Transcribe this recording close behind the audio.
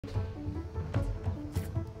Okay,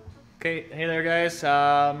 hey there guys.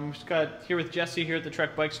 Just got here with Jesse here at the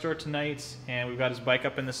Trek Bike Store tonight, and we've got his bike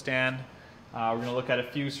up in the stand. We're going to look at a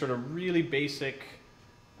few sort of really basic,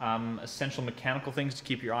 essential mechanical things to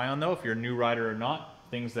keep your eye on though, if you're a new rider or not.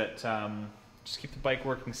 Things that just keep the bike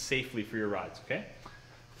working safely for your rides, okay?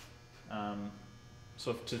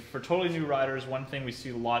 For totally new riders, one thing we see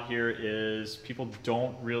a lot here is people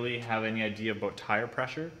don't really have any idea about tire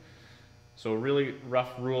pressure. So a really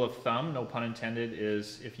rough rule of thumb, no pun intended,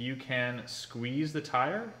 is if you can squeeze the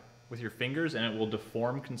tire with your fingers and it will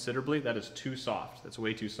deform considerably, that is too soft. That's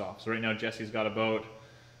way too soft. So right now Jesse's got about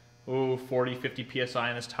 40, 50 PSI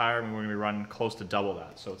in this tire, and we're going to be running close to double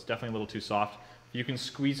that. So it's definitely a little too soft. You can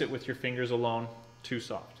squeeze it with your fingers alone, too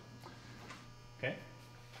soft. Okay?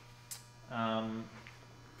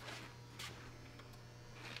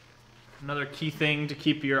 Another key thing to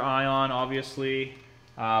keep your eye on, obviously,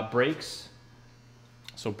 brakes.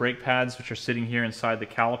 So brake pads, which are sitting here inside the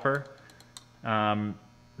caliper.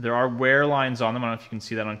 There are wear lines on them. I don't know if you can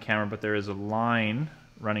see that on camera, but there is a line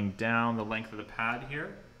running down the length of the pad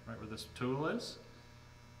here, right where this tool is.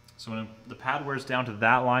 So when the pad wears down to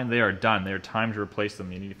that line, they are done. They are time to replace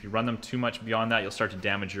them. If you run them too much beyond that, you'll start to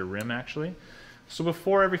damage your rim actually. So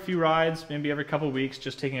before every few rides, maybe every couple of weeks,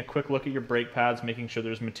 just taking a quick look at your brake pads, making sure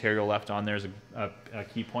there's material left on there is a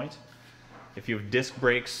key point. If you have disc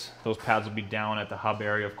brakes, those pads will be down at the hub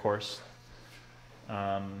area, of course,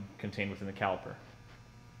 contained within the caliper.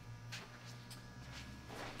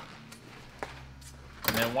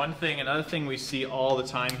 And then another thing we see all the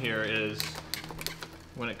time here is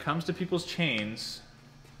when it comes to people's chains,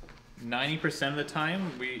 90% of the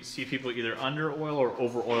time we see people either under oil or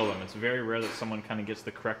over oil them. It's very rare that someone kind of gets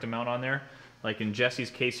the correct amount on there. Like in Jesse's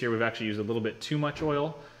case here, we've actually used a little bit too much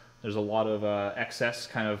oil. There's a lot of excess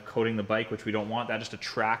kind of coating the bike, which we don't want. That just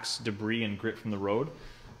attracts debris and grit from the road.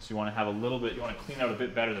 So you want to have a little bit, you want to clean out a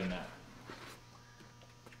bit better than that.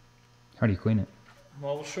 How do you clean it?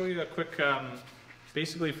 Well, we'll show you a quick,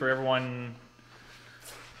 basically for everyone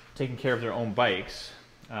taking care of their own bikes,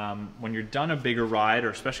 when you're done a bigger ride,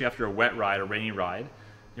 or especially after a wet ride or rainy ride,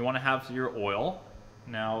 you want to have your oil.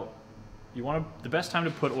 Now, the best time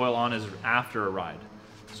to put oil on is after a ride.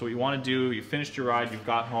 So what you want to do, you finished your ride, you've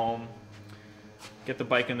got home, get the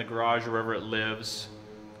bike in the garage or wherever it lives,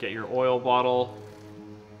 get your oil bottle,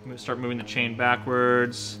 start moving the chain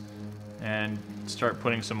backwards, and start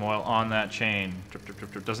putting some oil on that chain. Drip, drip,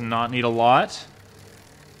 drip, drip. Does not need a lot.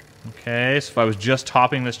 Okay, so if I was just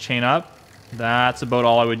topping this chain up, that's about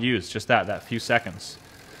all I would use, just that few seconds.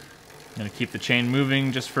 I'm going to keep the chain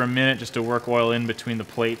moving just for a minute, just to work oil in between the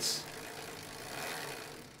plates.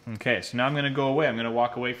 Okay, so now I'm going to go away. I'm going to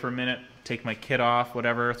walk away for a minute, take my kit off,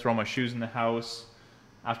 whatever, throw my shoes in the house.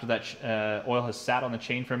 After that oil has sat on the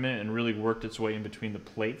chain for a minute and really worked its way in between the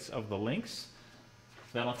plates of the links,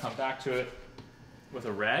 then I'll come back to it with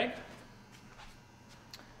a rag.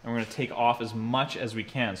 And we're going to take off as much as we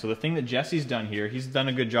can. So the thing that Jesse's done here, he's done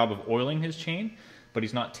a good job of oiling his chain, but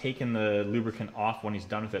he's not taken the lubricant off when he's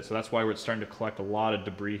done with it. So that's why we're starting to collect a lot of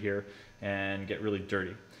debris here and get really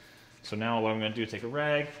dirty. So now what I'm going to do is take a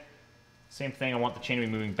rag. Same thing, I want the chain to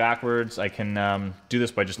be moving backwards. I can do this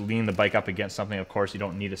by just leaning the bike up against something. Of course, you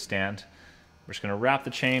don't need a stand. We're just going to wrap the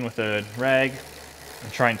chain with a rag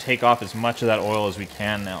and try and take off as much of that oil as we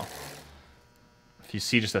can now. If you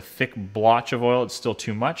see just a thick blotch of oil, it's still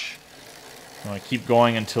too much. You want to keep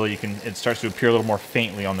going until it starts to appear a little more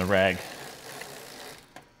faintly on the rag.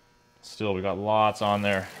 Still, we got lots on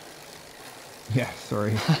there. Yeah,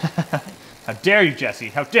 sorry. How dare you, Jesse?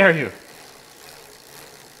 How dare you?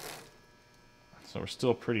 So we're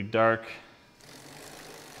still pretty dark.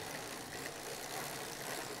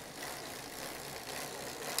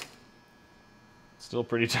 Still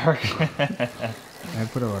pretty dark. I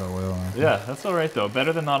put a lot of oil on. Yeah, that's all right though.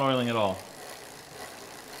 Better than not oiling at all.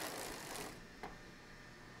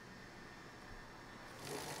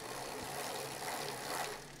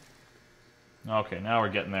 Okay, now we're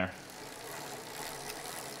getting there.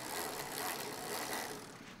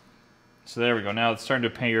 So there we go. Now it's starting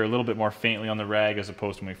to appear a little bit more faintly on the rag as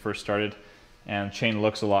opposed to when we first started. And the chain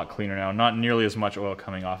looks a lot cleaner now. Not nearly as much oil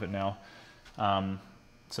coming off it now.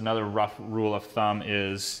 So another rough rule of thumb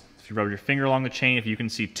is if you rub your finger along the chain, if you can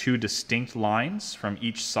see two distinct lines from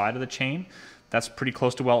each side of the chain, that's pretty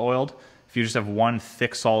close to well oiled. If you just have one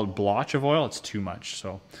thick solid blotch of oil, it's too much.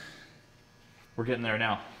 So we're getting there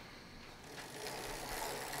now.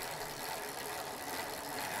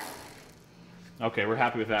 Okay, we're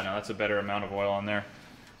happy with that now. That's a better amount of oil on there.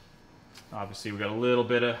 Obviously, we got a little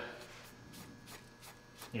bit of,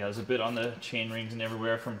 there's a bit on the chain rings and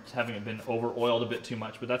everywhere from having it been over oiled a bit too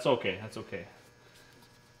much, but that's okay. That's okay.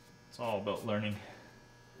 all about learning.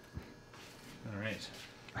 All right.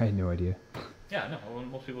 I had no idea. Yeah, no,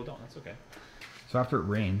 most people don't. That's okay. So after it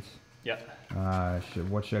rains, Yeah.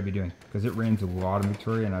 what should I be doing? Because it rains a lot in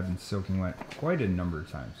Victoria, and I've been soaking wet quite a number of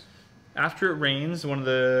times. After it rains, one of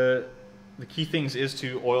the key things is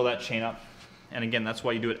to oil that chain up. And again, that's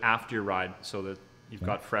why you do it after your ride, so that you've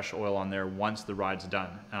got fresh oil on there once the ride's done.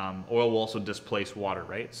 Oil will also displace water,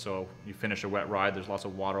 right? So you finish a wet ride, there's lots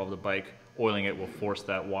of water over the bike. Oiling it will force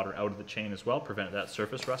that water out of the chain as well, prevent that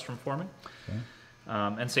surface rust from forming. Okay.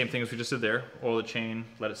 And same thing as we just did there, oil the chain,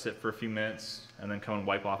 let it sit for a few minutes, and then come and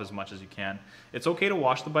wipe off as much as you can. It's okay to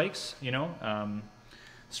wash the bikes, you know.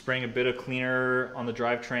 Spraying a bit of cleaner on the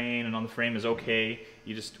drivetrain and on the frame is okay.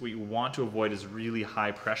 What you want to avoid is really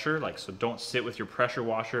high pressure, so don't sit with your pressure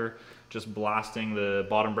washer just blasting the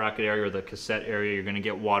bottom bracket area or the cassette area. You're gonna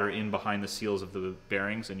get water in behind the seals of the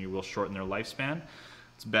bearings and you will shorten their lifespan.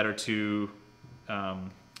 It's better to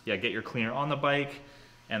get your cleaner on the bike,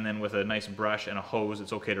 and then with a nice brush and a hose,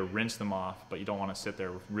 it's okay to rinse them off, but you don't want to sit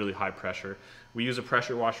there with really high pressure. We use a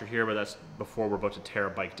pressure washer here, but that's before we're about to tear a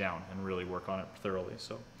bike down and really work on it thoroughly.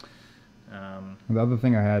 So, the other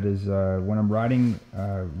thing I had is when I'm riding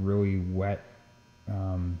really wet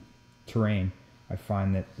terrain, I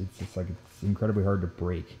find that it's incredibly hard to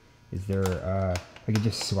brake. Is there it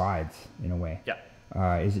just slides in a way?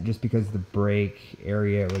 Yeah. Is it just because the brake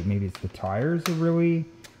area, maybe it's the tires are really?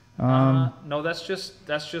 No, that's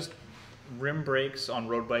just rim brakes on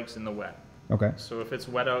road bikes in the wet. Okay. So if it's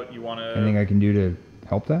wet out, you want to... Anything I can do to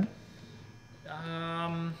help that?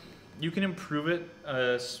 You can improve it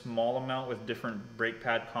a small amount with different brake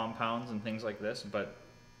pad compounds and things like this, but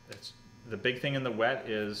the big thing in the wet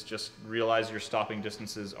is just realize your stopping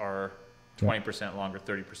distances are 20% longer,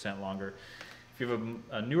 30% longer. If you have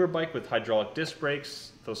a newer bike with hydraulic disc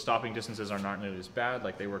brakes, those stopping distances are not nearly as bad.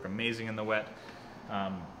 They work amazing in the wet.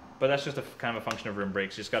 But that's just kind of a function of rim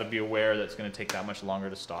brakes. You just got to be aware that it's going to take that much longer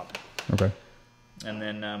to stop. Okay. And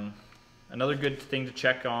then another good thing to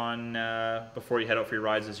check on before you head out for your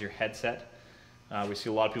rides is your headset. We see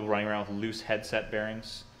a lot of people running around with loose headset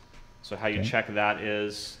bearings. So how you check that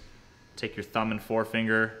is take your thumb and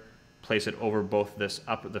forefinger, place it over both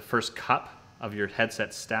the first cup of your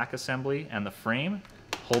headset stack assembly and the frame,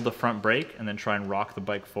 hold the front brake, and then try and rock the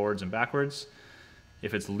bike forwards and backwards.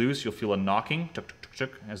 If it's loose, you'll feel a knocking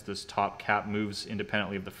as this top cap moves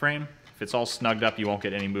independently of the frame. If it's all snugged up, you won't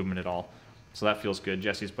get any movement at all. So that feels good.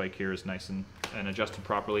 Jesse's bike here is nice and adjusted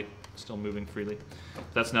properly, still moving freely.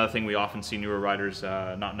 That's another thing we often see newer riders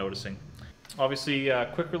not noticing. Obviously,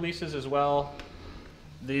 quick releases as well.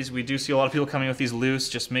 We do see a lot of people coming with these loose.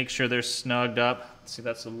 Just make sure they're snugged up. See,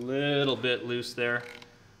 that's a little bit loose there.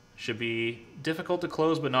 Should be difficult to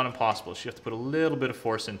close, but not impossible. So you have to put a little bit of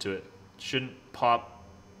force into it. Shouldn't pop.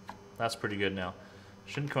 That's pretty good now.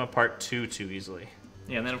 Shouldn't come apart too easily.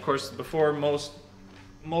 Yeah, and then of course, before most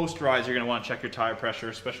rides, you're going to want to check your tire pressure,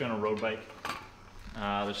 especially on a road bike.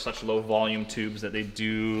 There's such low volume tubes that they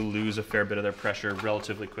do lose a fair bit of their pressure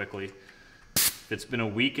relatively quickly. If it's been a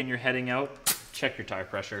week and you're heading out, check your tire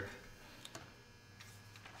pressure.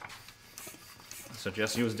 So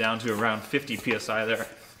Jesse was down to around 50 PSI there.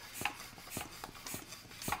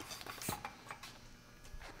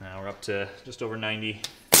 Now we're up to just over 90.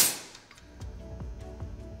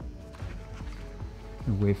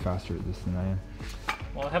 You're way faster at this than I am.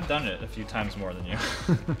 Well, I have done it a few times more than you.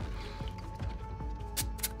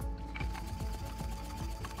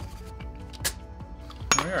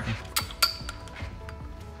 There we are.